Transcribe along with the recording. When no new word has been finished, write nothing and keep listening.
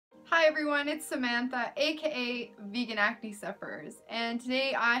Hi everyone, it's Samantha, aka Vegan Acne Sufferers, and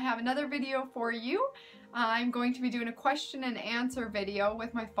today I have another video for you. I'm going to be doing a question and answer video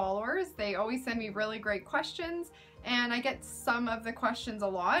with my followers. They always send me really great questions, and I get some of the questions a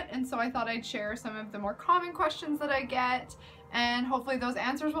lot, and so I thought I'd share some of the more common questions that I get, and hopefully those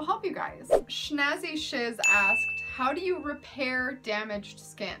answers will help you guys. Schnazzy Shiz asked, how do you repair damaged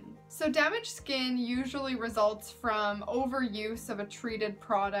skin? So damaged skin usually results from overuse of a treated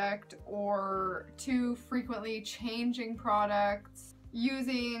product or too frequently changing products,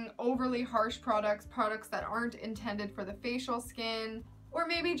 using overly harsh products that aren't intended for the facial skin, or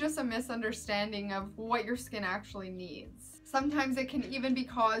maybe just a misunderstanding of what your skin actually needs. Sometimes it can even be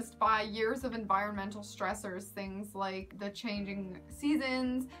caused by years of environmental stressors, things like the changing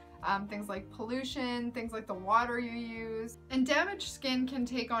seasons, things like pollution, things like the water you use. And damaged skin can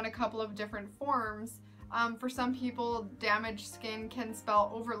take on a couple of different forms. For some people, damaged skin can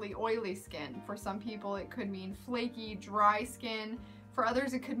spell overly oily skin. For some people, it could mean flaky, dry skin. For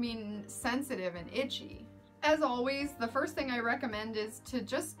others, it could mean sensitive and itchy. As always, the first thing I recommend is to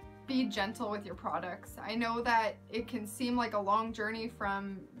just be gentle with your products. I know that it can seem like a long journey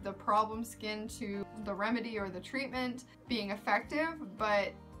from the problem skin to the remedy or the treatment being effective,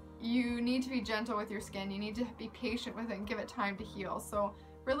 but you need to be gentle with your skin. You need to be patient with it and give it time to heal. So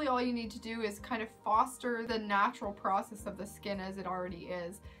really all you need to do is kind of foster the natural process of the skin as it already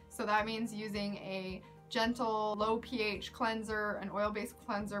is. So that means using a gentle low pH cleanser, an oil-based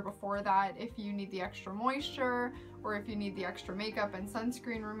cleanser before that if you need the extra moisture or if you need the extra makeup and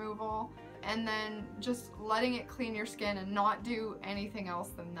sunscreen removal, and then just letting it clean your skin and not do anything else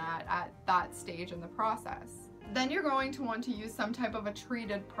than that at that stage in the process. Then you're going to want to use some type of a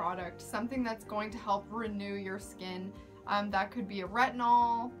treated product, something that's going to help renew your skin. That could be a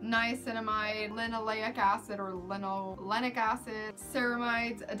retinol, niacinamide, linoleic acid or linolenic acid,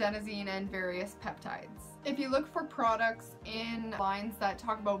 ceramides, adenosine, and various peptides. If you look for products in lines that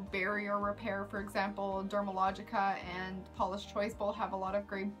talk about barrier repair, for example, Dermalogica and Paula's Choice Bowl have a lot of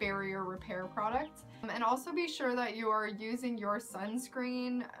great barrier repair products. And also be sure that you are using your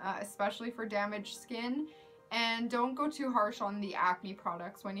sunscreen, especially for damaged skin. And don't go too harsh on the acne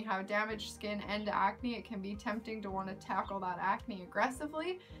products. When you have damaged skin and acne, it can be tempting to want to tackle that acne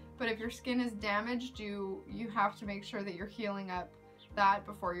aggressively. But if your skin is damaged, you have to make sure that you're healing up that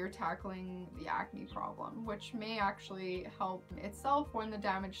before you're tackling the acne problem, which may actually help itself when the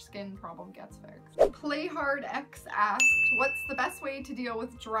damaged skin problem gets fixed. PlayHardX asked, what's the best way to deal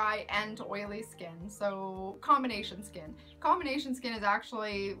with dry and oily skin? So combination skin. Combination skin is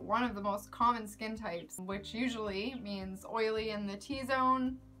actually one of the most common skin types, which usually means oily in the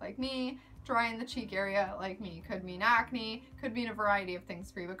T-zone, like me, dry in the cheek area, like me. Could mean acne, could mean a variety of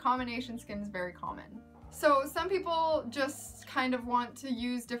things for you, but combination skin is very common. So some people just kind of want to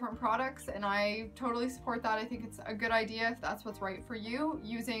use different products, and I totally support that. I think it's a good idea if that's what's right for you,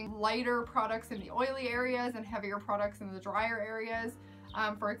 using lighter products in the oily areas and heavier products in the drier areas.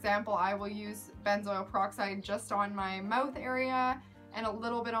 For example, I will use benzoyl peroxide just on my mouth area and a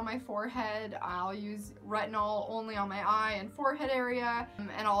little bit on my forehead. I'll use retinol only on my eye and forehead area,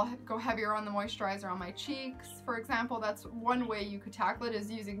 and I'll go heavier on the moisturizer on my cheeks. For example, that's one way you could tackle it,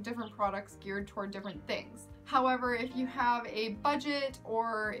 is using different products geared toward different things. However, if you have a budget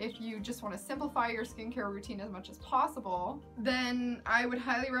or if you just want to simplify your skincare routine as much as possible, then I would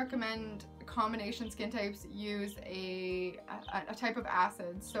highly recommend combination skin types use a type of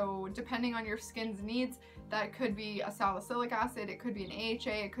acid. So depending on your skin's needs, that could be a salicylic acid, it could be an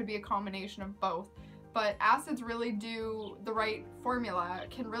AHA, it could be a combination of both. But acids really do, the right formula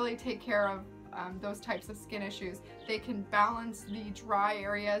can really take care of those types of skin issues. They can balance the dry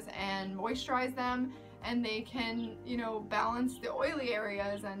areas and moisturize them, and they can, balance the oily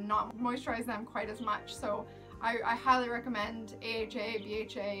areas and not moisturize them quite as much. So I highly recommend AHA,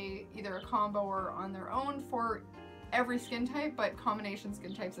 BHA, either a combo or on their own for every skin type, but combination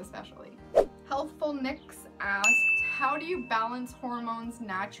skin types especially. Healthful Nix asked, how do you balance hormones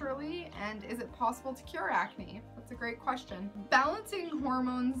naturally, and is it possible to cure acne? That's a great question. Balancing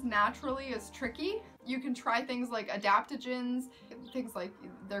hormones naturally is tricky. You can try things like adaptogens, things like,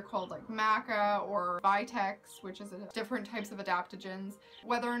 they're called like Maca or Vitex, which is different types of adaptogens.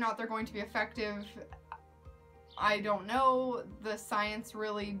 Whether or not they're going to be effective, I don't know. The science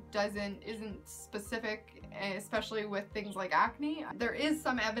really isn't specific, especially with things like acne. There is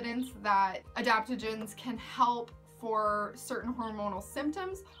some evidence that adaptogens can help for certain hormonal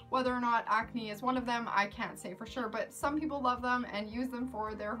symptoms. Whether or not acne is one of them, I can't say for sure, but some people love them and use them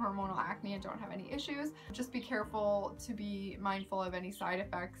for their hormonal acne and don't have any issues. Just be careful to be mindful of any side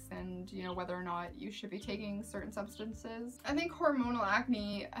effects and, you know, whether or not you should be taking certain substances. I think hormonal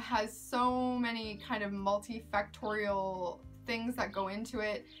acne has so many kind of multifactorial things that go into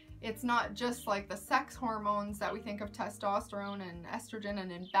it. It's not just like the sex hormones that we think of, testosterone and estrogen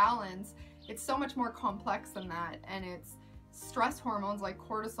and imbalance. It's so much more complex than that, and it's stress hormones like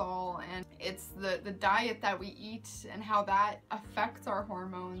cortisol, and it's the diet that we eat and how that affects our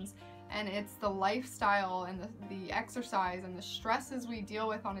hormones, and it's the lifestyle and the exercise and the stresses we deal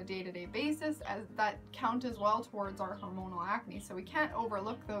with on a day-to-day basis that count as well towards our hormonal acne. So we can't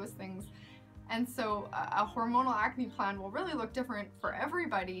overlook those things. And so a hormonal acne plan will really look different for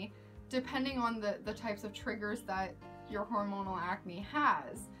everybody depending on the types of triggers that your hormonal acne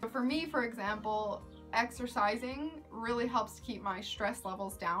has. So for me, for example, exercising really helps to keep my stress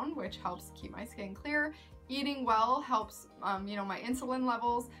levels down, which helps keep my skin clear. Eating well helps, you know, my insulin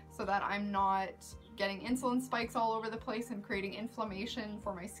levels so that I'm not getting insulin spikes all over the place and creating inflammation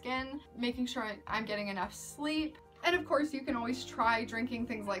for my skin. Making sure I'm getting enough sleep. And of course, you can always try drinking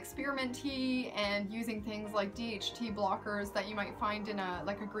things like spearmint tea and using things like DHT blockers that you might find in a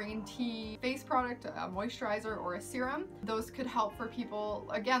green tea face product, a moisturizer, or a serum. Those could help for people,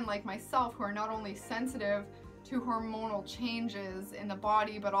 again, like myself, who are not only sensitive to hormonal changes in the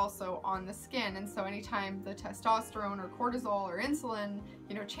body but also on the skin. And so anytime the testosterone or cortisol or insulin,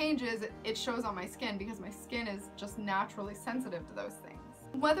 you know, changes, it shows on my skin because my skin is just naturally sensitive to those things.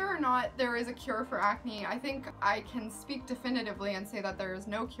 Whether or not there is a cure for acne, I think I can speak definitively and say that there is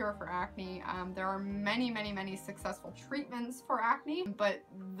no cure for acne. There are many successful treatments for acne, but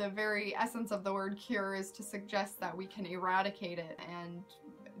the very essence of the word cure is to suggest that we can eradicate it. And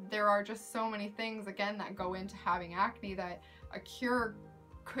there are just so many things, again, that go into having acne that a cure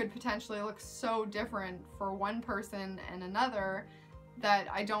could potentially look so different for one person and another that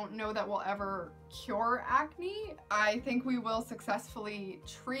I don't know that we'll ever cure acne. I think we will successfully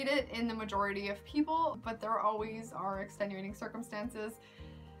treat it in the majority of people, but there always are extenuating circumstances.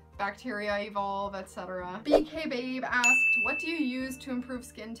 Bacteria evolve, etc. BK Babe asked, what do you use to improve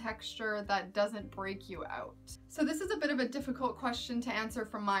skin texture that doesn't break you out? So this is a bit of a difficult question to answer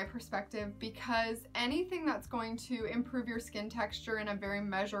from my perspective, because anything that's going to improve your skin texture in a very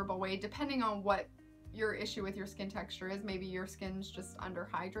measurable way, depending on what your issue with your skin texture is, maybe your skin's just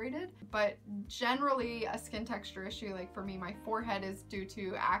underhydrated, but generally a skin texture issue, like for me, my forehead is due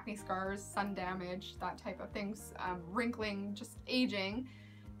to acne scars, sun damage, that type of things, wrinkling, just aging.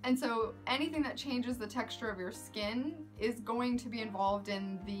 And so anything that changes the texture of your skin is going to be involved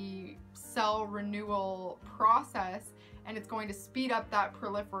in the cell renewal process, and it's going to speed up that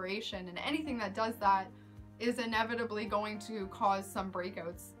proliferation, and anything that does that is inevitably going to cause some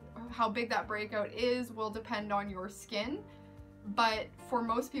breakouts. How big that breakout is will depend on your skin, but for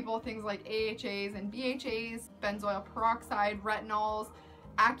most people, things like AHAs and BHAs, benzoyl peroxide, retinols,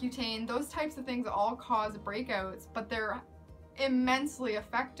 Accutane, those types of things all cause breakouts, but they're immensely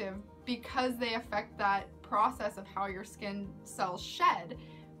effective because they affect that process of how your skin cells shed.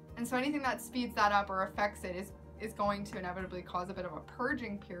 And so anything that speeds that up or affects it is going to inevitably cause a bit of a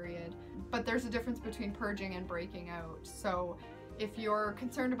purging period. But there's a difference between purging and breaking out. So if you're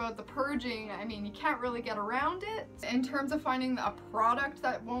concerned about the purging, I mean, you can't really get around it. In terms of finding a product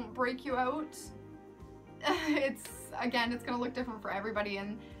that won't break you out, it's going to look different for everybody,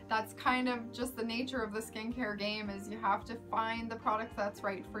 and that's kind of just the nature of the skincare game, is you have to find the product that's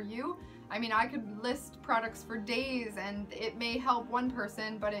right for you. I mean, I could list products for days and it may help one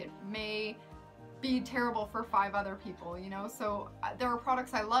person, but it may be terrible for 5 other people, you know? So there are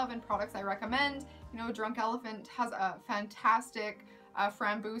products I love and products I recommend. You know, Drunk Elephant has a fantastic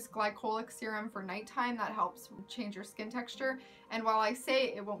framboose glycolic serum for nighttime that helps change your skin texture. And while I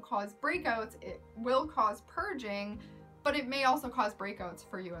say it won't cause breakouts, it will cause purging, but it may also cause breakouts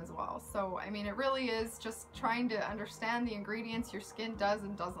for you as well. So, I mean, it really is just trying to understand the ingredients your skin does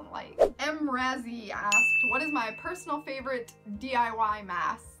and doesn't like. M. Razzie asked, what is my personal favorite DIY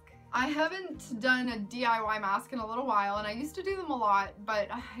mask? I haven't done a DIY mask in a little while, and I used to do them a lot, but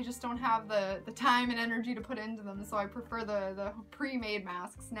I just don't have the time and energy to put into them, so I prefer the pre-made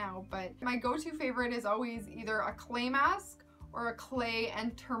masks now. But my go-to favorite is always either a clay mask or a clay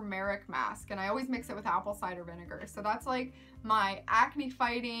and turmeric mask, and I always mix it with apple cider vinegar. So that's like my acne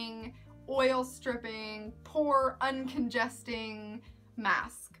fighting, oil stripping, pore uncongesting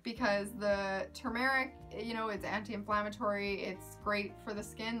mask, because the turmeric, you know, it's anti-inflammatory, it's great for the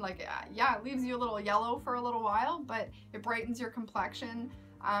skin. Like, yeah, it leaves you a little yellow for a little while, but it brightens your complexion.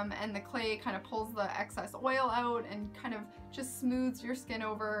 and the clay kind of pulls the excess oil out and kind of just smooths your skin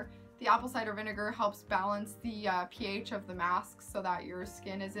over. The apple cider vinegar helps balance the pH of the mask so that your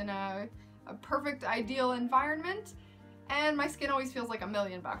skin is in a perfect ideal environment. And my skin always feels like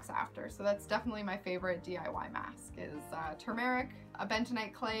 $1,000,000 after, so that's definitely my favorite DIY mask is turmeric, a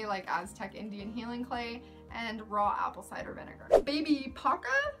bentonite clay like Aztec Indian healing clay, and raw apple cider vinegar. Baby Paka,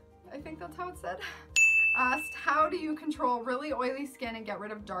 I think that's how it's said, asked, how do you control really oily skin and get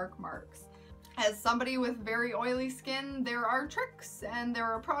rid of dark marks? As somebody with very oily skin, there are tricks and there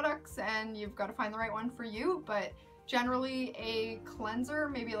are products and you've got to find the right one for you, but generally a cleanser,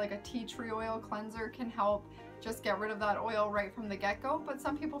 maybe like a tea tree oil cleanser, can help just get rid of that oil right from the get-go, but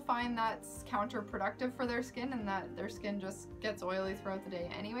some people find that's counterproductive for their skin and that their skin just gets oily throughout the day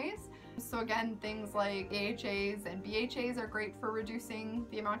anyways. So again, things like AHAs and BHAs are great for reducing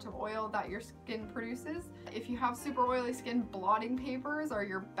the amount of oil that your skin produces. If you have super oily skin, blotting papers are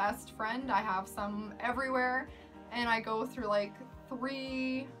your best friend. I have some everywhere and I go through like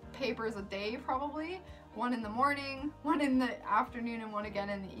 3 papers a day probably. One in the morning, one in the afternoon, and one again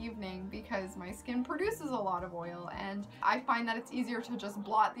in the evening because my skin produces a lot of oil and I find that it's easier to just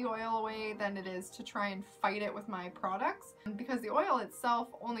blot the oil away than it is to try and fight it with my products because the oil itself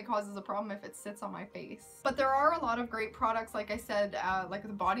only causes a problem if it sits on my face. But there are a lot of great products, like I said, like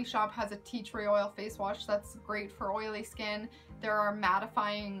the Body Shop has a tea tree oil face wash that's great for oily skin. There are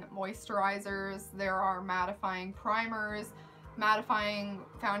mattifying moisturizers, there are mattifying primers, mattifying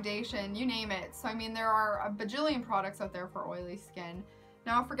foundation, you name it. So I mean, there are a bajillion products out there for oily skin.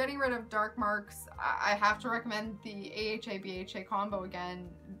 Now for getting rid of dark marks, I have to recommend the AHA-BHA combo again.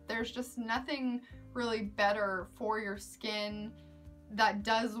 There's just nothing really better for your skin that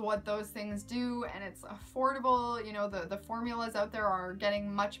does what those things do, and it's affordable. You know, the formulas out there are getting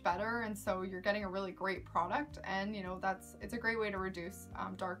much better, and so you're getting a really great product, and you know, it's a great way to reduce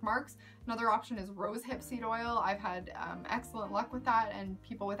dark marks. Another option is rosehip seed oil. I've had excellent luck with that, and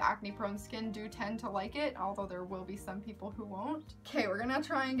people with acne prone skin do tend to like it, although there will be some people who won't. Okay, we're gonna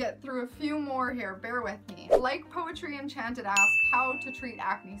try and get through a few more here, bear with me. Like Poetry Enchanted asked how to treat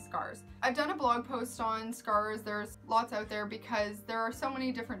acne scars. I've done a blog post on scars. There's lots out there because there are so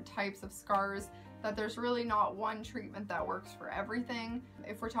many different types of scars that there's really not one treatment that works for everything.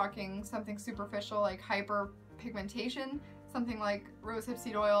 If we're talking something superficial like hyperpigmentation, something like rosehip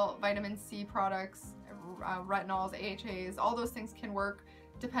seed oil, vitamin C products, retinols, AHAs, all those things can work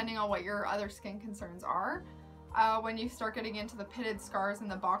depending on what your other skin concerns are. When you start getting into the pitted scars and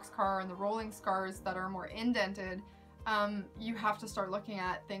the boxcar and the rolling scars that are more indented, you have to start looking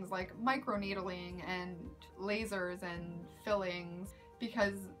at things like microneedling and lasers and fillings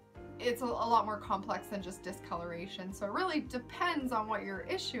because it's a lot more complex than just discoloration. So it really depends on what your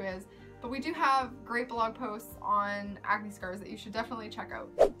issue is, but we do have great blog posts on acne scars that you should definitely check out.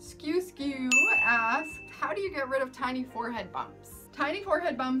 Skew asked, how do you get rid of tiny forehead bumps? Tiny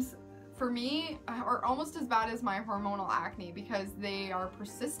forehead bumps for me are almost as bad as my hormonal acne because they are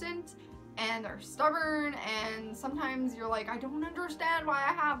persistent and they're stubborn, and sometimes you're like, I don't understand why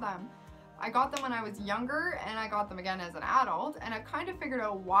I have them. I got them when I was younger and I got them again as an adult, and I kind of figured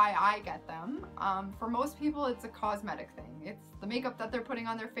out why I get them. For most people it's a cosmetic thing. It's the makeup that they're putting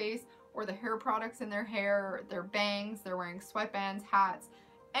on their face or the hair products in their hair, their bangs, they're wearing sweatbands, hats,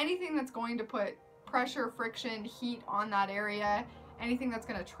 anything that's going to put pressure, friction, heat on that area, anything that's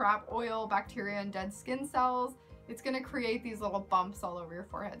going to trap oil, bacteria, and dead skin cells. It's going to create these little bumps all over your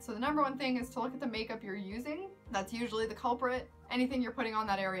forehead. So the number one thing is to look at the makeup you're using. That's usually the culprit. Anything you're putting on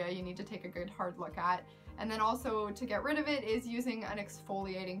that area you need to take a good hard look at. And then also to get rid of it is using an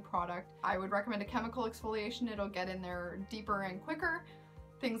exfoliating product. I would recommend a chemical exfoliation. It'll get in there deeper and quicker.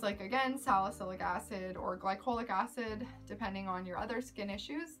 Things like, again, salicylic acid or glycolic acid, depending on your other skin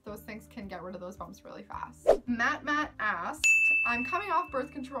issues. Those things can get rid of those bumps really fast. Matt asked, I'm coming off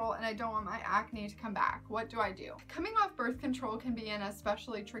birth control and I don't want my acne to come back. What do I do? Coming off birth control can be an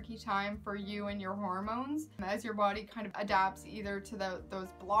especially tricky time for you and your hormones as your body kind of adapts either to those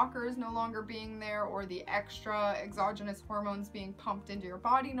blockers no longer being there or the extra exogenous hormones being pumped into your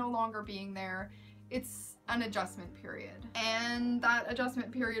body no longer being there. It's an adjustment period, and that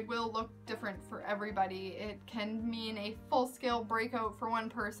adjustment period will look different for everybody. It can mean a full-scale breakout for one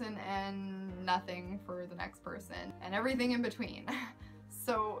person and nothing for the next person, and everything in between.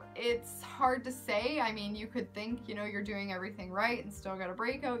 So it's hard to say. I mean, you could think, you know, you're doing everything right and still get a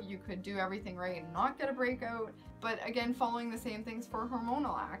breakout. You could do everything right and not get a breakout. But again, following the same things for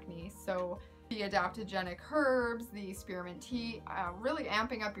hormonal acne. So the adaptogenic herbs, the spearmint tea, really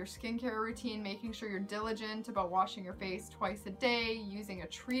amping up your skincare routine, making sure you're diligent about washing your face twice a day, using a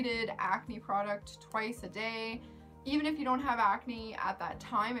treated acne product twice a day, even if you don't have acne at that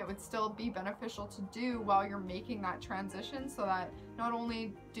time, it would still be beneficial to do while you're making that transition, so that not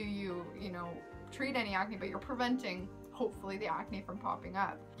only do you, treat any acne, but you're preventing hopefully the acne from popping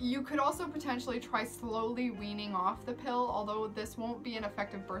up. You could also potentially try slowly weaning off the pill, although this won't be an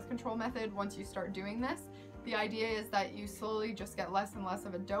effective birth control method once you start doing this. The idea is that you slowly just get less and less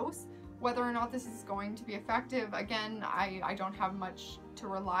of a dose. Whether or not this is going to be effective, again, I don't have much to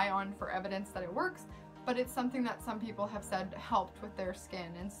rely on for evidence that it works, but it's something that some people have said helped with their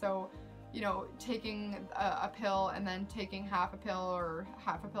skin. And so, taking a pill and then taking half a pill or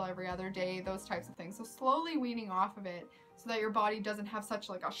half a pill every other day, those types of things. So slowly weaning off of it so that your body doesn't have such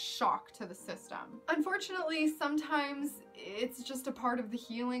like a shock to the system. Unfortunately, sometimes it's just a part of the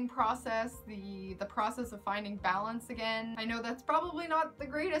healing process, the process of finding balance again. I know that's probably not the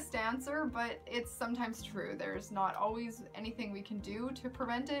greatest answer, but it's sometimes true. There's not always anything we can do to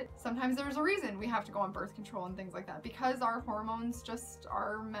prevent it. Sometimes there's a reason we have to go on birth control and things like that, because our hormones just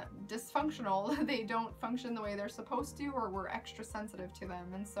are dysfunctional. They don't function the way they're supposed to, or we're extra sensitive to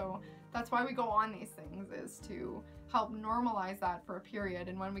them. And so that's why we go on these things, is to help normalize that for a period.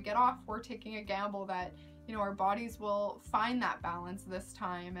 And when we get off, we're taking a gamble that, our bodies will find that balance this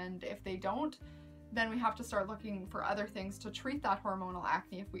time. And if they don't, then we have to start looking for other things to treat that hormonal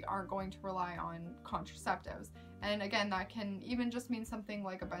acne if we aren't going to rely on contraceptives. And again, that can even just mean something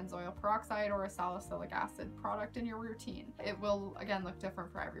like a benzoyl peroxide or a salicylic acid product in your routine. It will, again, look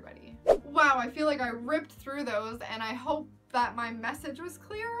different for everybody. Wow, I feel like I ripped through those, and I hope that my message was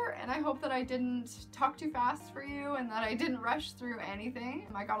clear, and I hope that I didn't talk too fast for you and that I didn't rush through anything.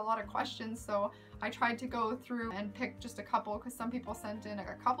 I got a lot of questions, so I tried to go through and pick just a couple, because some people sent in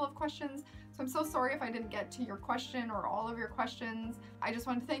a couple of questions. So I'm so sorry if I didn't get to your question or all of your questions. I just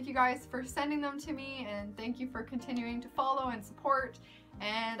want to thank you guys for sending them to me, and thank you for continuing to follow and support,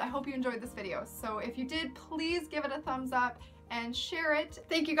 and I hope you enjoyed this video. So if you did, please give it a thumbs up and share it.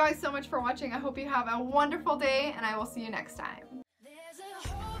 Thank you guys so much for watching. I hope you have a wonderful day, and I will see you next time.